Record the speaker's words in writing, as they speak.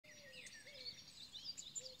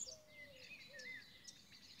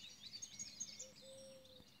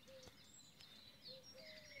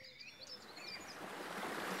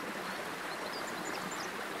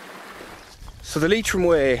So the Leitrim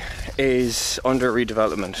Way is under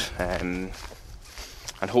redevelopment, and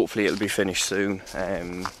hopefully it'll be finished soon.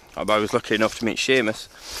 I was lucky enough to meet Seamus,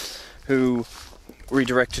 who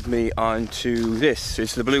redirected me onto this.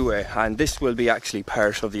 It's the Blue Way, and this will be actually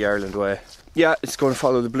part of the Ireland Way. Yeah, it's going to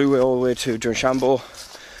follow the Blue Way all the way to Drumshanbo.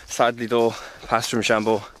 Sadly though, past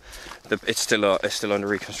Drumshanbo, it's still under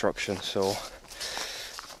reconstruction, so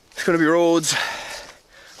it's going to be roads,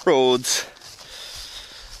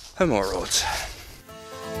 and more roads.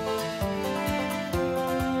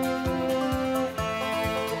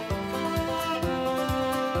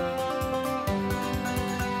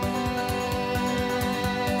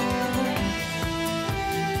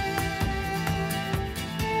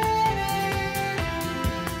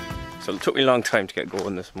 So it took me a long time to get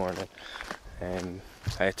going this morning. I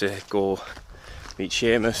had to go meet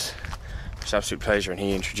Seamus. It was an absolute pleasure, and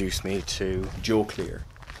he introduced me to Joe Clear.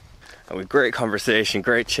 And we had great conversation,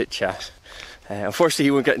 great chit chat. Unfortunately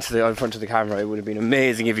he wouldn't get into in front of the camera. It would have been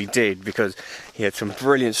amazing if he did, because he had some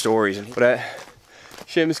brilliant stories. But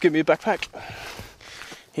Seamus gave me a backpack.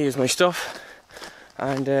 Here's my stuff,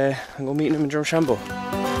 and I'm going to meet him in Drumshanbo.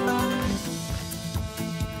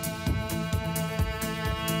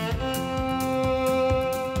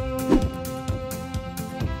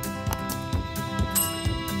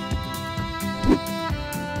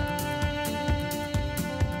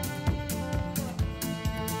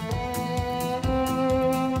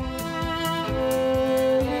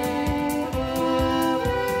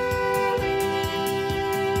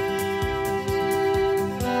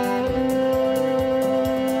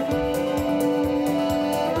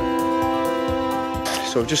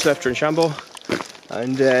 So I've just left Drumshanbo,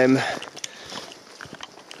 and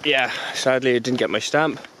yeah, sadly I didn't get my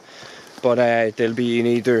stamp, but they'll be in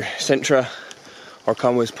either Centra or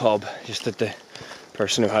Conway's pub. Just that the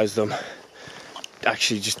person who has them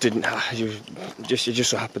actually just didn't it just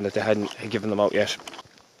so happened that they hadn't given them out yet.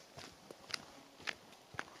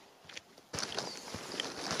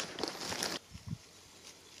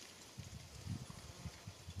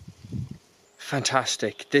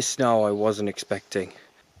 Fantastic. This now I wasn't expecting.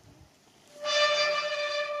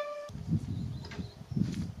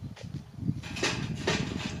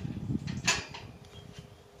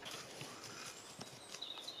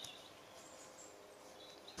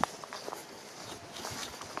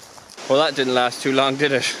 Well, that didn't last too long,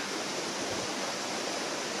 did it?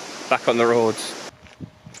 Back on the roads.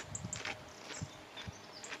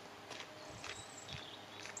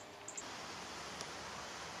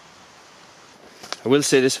 I will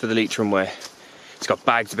say this for the Leitrim Way: it's got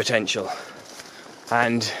bags of potential,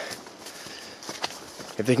 and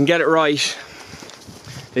if they can get it right,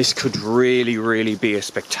 this could really be a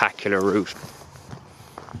spectacular route.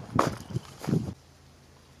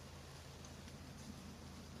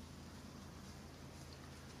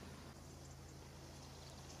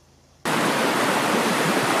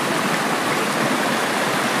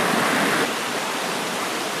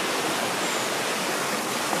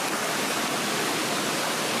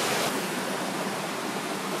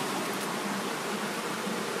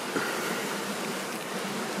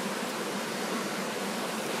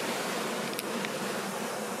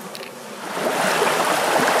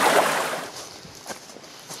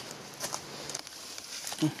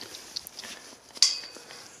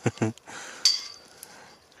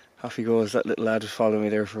 Off he goes. That little lad was following me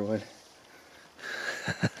there for a while.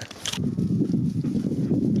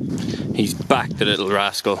 He's back, the little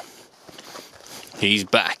rascal. He's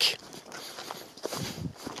back.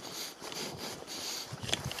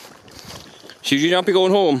 Should you not be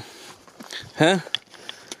going home? Huh?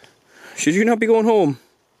 Should you not be going home?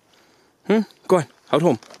 Go on, out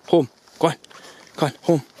home. Home. Go on. Go on,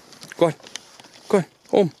 home. Go on. Go on,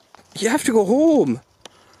 home. You have to go home.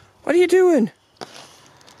 What are you doing?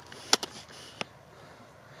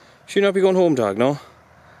 Should you not be going home, dog, no?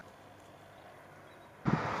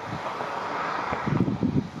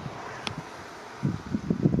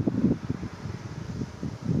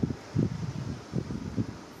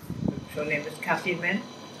 So name is Kathleen Min.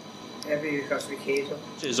 Every across the Cato.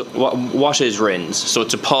 What is Rin's? So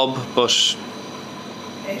it's a pub, but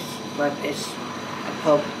it's a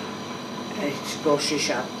pub, it's a grocery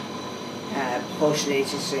shop, postal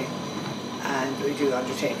agency, and we do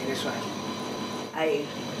undertaking as well.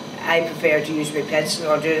 I prefer to use my pencil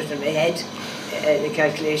or do it in my head, the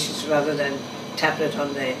calculations, rather than tapping it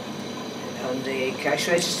on the cash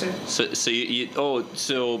register. So you do all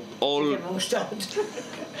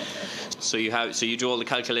the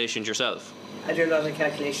calculations yourself? I do a lot of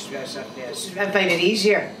calculations myself, yes. I find it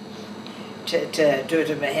easier to do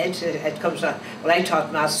it in my head. It comes on. Well, I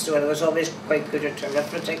taught maths, so I was always quite good at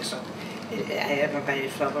arithmetic, so I ever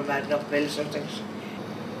managed from a mad enough bills or things.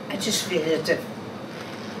 I just feel that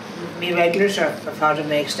me regulars are part of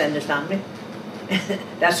my extended family.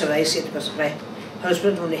 That's what I see, because my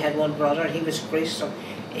husband only had one brother, he was a priest, so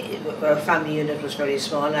our family unit was very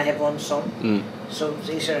small, and I have one son. So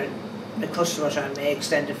these are the customers are my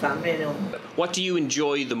extended family, you know. What do you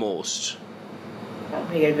enjoy the most?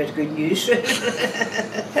 We get a bit of good news.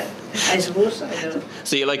 I suppose, I don't know.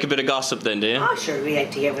 So you like a bit of gossip then, do you? Oh, sure, we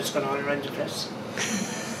like to hear what's going on around the place.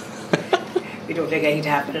 We don't like anything to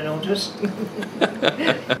happen around us.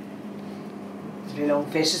 It's been a long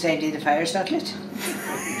face to say indeed the fire's not lit.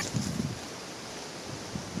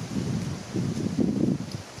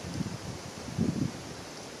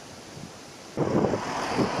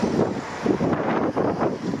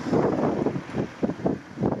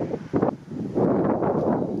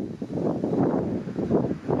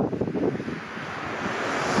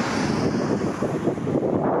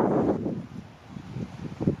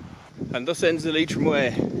 And thus ends the Leitrim Way.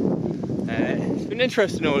 It's been an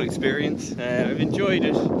interesting old experience. I've enjoyed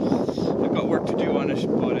it. I've got work to do on it,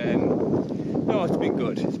 but no, it's been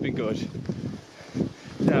good. It's been good.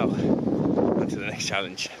 Now, on to the next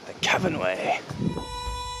challenge, the Cavan Way.